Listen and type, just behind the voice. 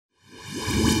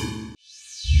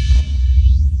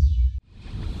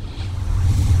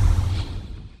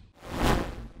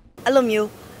အဲ့လိုမျိုး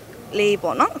လေး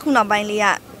ပေါ့နော်အခုနောက်ပိုင်းလေးက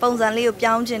ပုံစံလေးကို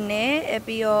ပြောင်းခြင်းနဲ့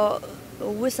ပြီးတော့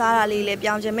ဝတ်စားတာလေးလည်း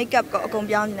ပြောင်းခြင်း make up ကအကုန်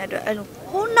ပြောင်းခြင်းတဲ့အတွက်အဲ့လို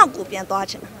ဟိုးနောက်ကိုပြန်သွား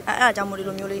ခြင်းအဲ့ဒါကြောင့်မို့ဒီ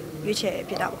လိုမျိုးလေးရွေးချယ်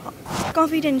ဖြစ်တာပေါ့ဟုတ်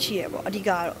confidence ရှိရပေါ့အဓိကက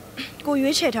တော့ကို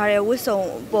ရွေးချယ်ထားတဲ့ဝတ်စုံ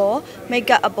ပေါ် make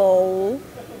up အပေါ်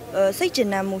စိတ်ကျ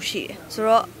ဉ်းနှံမှုရှိတယ်ဆို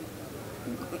တော့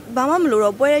ဘာမှမလို့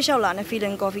တော့ပွဲရဲလျှောက်လာနဲ့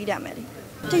feeling confident မယ်လေ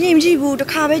တကယ်မကြည့်ဘူးတစ်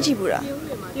ခါပဲကြည့်ဘူးလား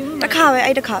တစ်ခါပဲ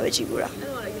အဲ့တစ်ခါပဲကြည့်ဘူးလား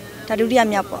ဒါဒုတိယ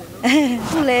မြောက်ပေါ့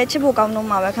သူလည်းချစ်ဖို့ကောင်းတော့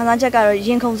မှာပဲခန်းစားချက်ကတော့ရ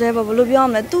င်ခုန်ဆဲပေါ့ဘယ်လိုပြောရ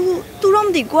မလဲ तू တော့မ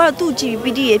သိကိုကတော့ तू ကြည့်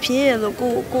ပြီး PD ရဖြစ်ရလို့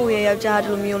ကိုရဲ့ယောက်ျားဒီ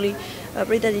လိုမျိုးလေး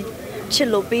ပြိတ္တကြီးချစ်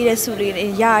လို့ပေးတဲ့စုလေးတွေ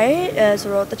ရတယ်ဆို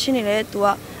တော့တချင်းနေလဲ तू က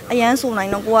အရန်ဆိုနိုင်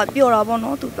တော့ကိုကပျော်တာပေါ့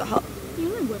နော် तू ဟုတ်ဟု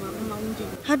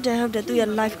တ်တယ်သူရဲ့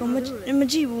live ကိုမကြ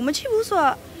ည့်ဘူးဆို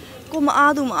တော့ကိုမ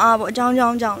အားသူမအားပေါ့အကြောင်းကြော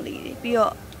င့်လေးပြီး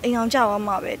တော့အိမ်အောင်ကြောက်သွား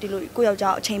မှာပဲဒီလိုကိုယော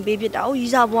က်ျားအချိန်ပေးဖြစ်တာဟို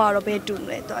ရီးစားဘွားကတော့ဘယ်တူမ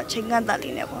လဲ तू အချိန်ကန့်တက်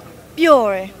လေးနဲ့ပေါ့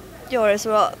ပျော်တယ်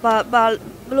ဆိုတော့ဘာဘယ်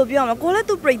လိုပြောရမလဲကိုလည်း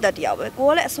သူ့ပြိတ္တတရားပဲကို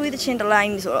ကလည်းအဆွေးသချင်းတစ်လို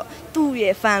င်းဆိုတော့သူ့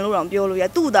ရဲ့ fan လို့တောင်ပြောလို့ရ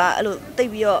သူ့သားအဲ့လိုတိ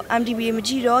တ်ပြီးတော့ MTV မ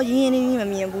ကြည့်တော့ရင်းမ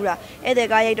မြင်ဘူးလားဧည့်သည်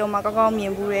ကားရိုက်တော့မှကောင်းမြ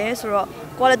င်ဘူးတယ်ဆိုတော့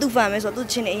ကိုကလည်းသူ့ fan ပဲဆိုတော့သူ့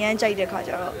ချင်းနေအရန်ကြိုက်တဲ့ခါ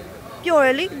ကျတော့ပျော်တ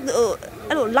ယ်လေ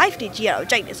အဲ့လို live တွေကြည့်ရတော့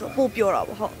ကြိုက်တယ်ဆိုတော့ပို့ပျော်တာ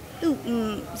ပေါ့ဟုတ်သူ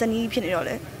ဇနီးဖြစ်နေတော့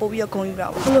လေပို့ပြီးတော့ဂုံယူတာ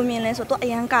ပေါ့ဘယ်လိုမြင်လဲဆိုတော့သူအ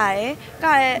ရန်က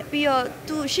ရဲပြီးတော့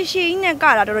သူရှည်ကြီးနဲ့က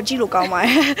တာတော်တော်ကြည့်လို့ကောင်းပါတ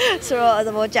ယ်ဆိုတော့သ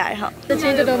ဘောကျတယ်ဟုတ်တချ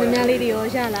င်းတော်များများလေးတွေရော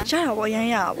ရလားရတာပေါ့ရမ်း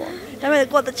ရတာပေါ့ဒါပေမဲ့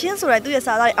ကိုကတချင်းဆိုလိုက်သူ့ရဲ့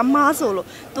စာသားတွေအမားဆိုလို့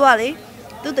သူကလေ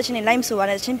သူ့တချင်းတွေ line ဆိုရ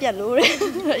တယ်တချင်းပြတ်လို့တဲ့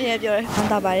အရင်ပြောတယ်ဟန်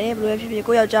တာပါတယ်ဘယ်လိုဖြစ်ဖြစ်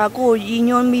ကိုယောက်ျားကိုရည်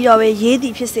ညွှန်းပြီးတော့ပဲရေးသ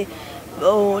ည်ဖြစ်စေ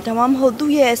ဒါမှမဟုတ်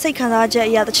သူ့ရဲ့စိတ်ခံစားချက်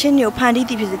အရာတချင်းတွေကိုဖန်တီး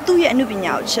တည်ဖြစ်စေသူ့ရဲ့အမှုပ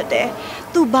ညာကိုချစ်တယ်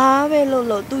သူဘာပဲလို့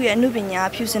သူ့ရဲ့အမှုပညာ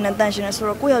ဖြူစင်တဲ့တန်ရှင်နဲ့ဆို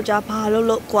တော့ကိုယောက်ျားဘာလို့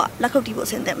ကိုကလက်ခုပ်တီးဖို့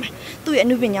ဆင်တယ်မယ်သူ့ရဲ့အ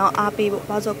မှုပညာကိုအားပေးဖို့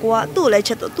ဘာလို့ဆိုကိုကသူ့ကိုလည်း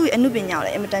ချစ်တော့သူ့ရဲ့အမှုပညာကိုလ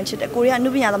ည်းအင်မတန်ချစ်တယ်ကိုရီးယားအ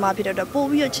မှုပညာသမားဖြစ်တဲ့အတွက်ပို့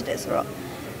ပြီးတော့ချစ်တယ်ဆိုတော့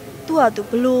သူကသူ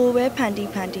ဘလို့ပဲဖန်တီး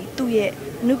သူ့ရဲ့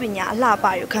အမှုပညာအလှပ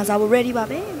ကိုခံစားဖို့ ready ပါ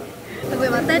ပဲအခု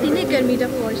မှ30နှစ်ကယ်မီတ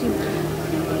က်ဖို့ရှိမှာ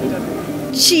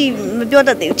ရှိမပြောတ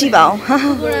တ်သေးဘူးကြည့်ပါအောင်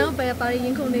ကိုရောဘယ်ပါရ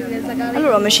င်ခုန်နေလဲစကားလေးအဲ့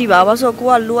လိုတော့မရှိပါဘူးဆိုတော့ကို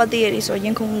ကလိုအပ်သေးတယ်ဆိုတော့ရ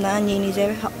င်ခုန်လန်းငြိမ်နေသေး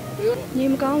ပဲဟုတ်ငြိ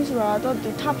မ်မကောင်းဆိုတာတော့သူ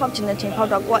ထဖောက်ချင်တဲ့ချိန်ဖောက်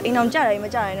တော့ကိုကအိမ်အောင်ကြတယ်မ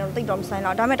ကြတယ်တော့တိတ်တော့မဆိုင်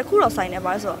တော့ဒါပေမဲ့တခုတော့ဆိုင်နေ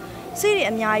ပါဆိုတော့ဆေးတွေ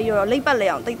အများကြီးတော့လိပ်ပတ်လေ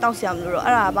အောင်တိတ်တောက်ဆရာမလို့တော့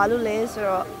အဲ့ဒါဘာလို့လဲဆို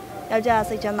တော့ယောက်ျား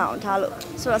စိတ်ချမ်းသာအောင်ထားလို့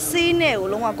ဆိုတော့ဆေးနဲ့ကို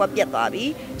လုံးဝကွာပြတ်သွားပြီ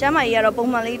ကျမကြီးကတော့ပုံ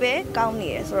မှန်လေးပဲကောင်းနေ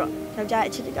တယ်ဆိုတော့ယောက်ျား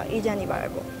အချစ်တွေကြောင့်အေးချမ်းနေပါတ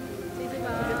ယ်ပေါ့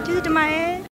ကျေးဇူးတင်ပါတ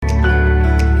ယ်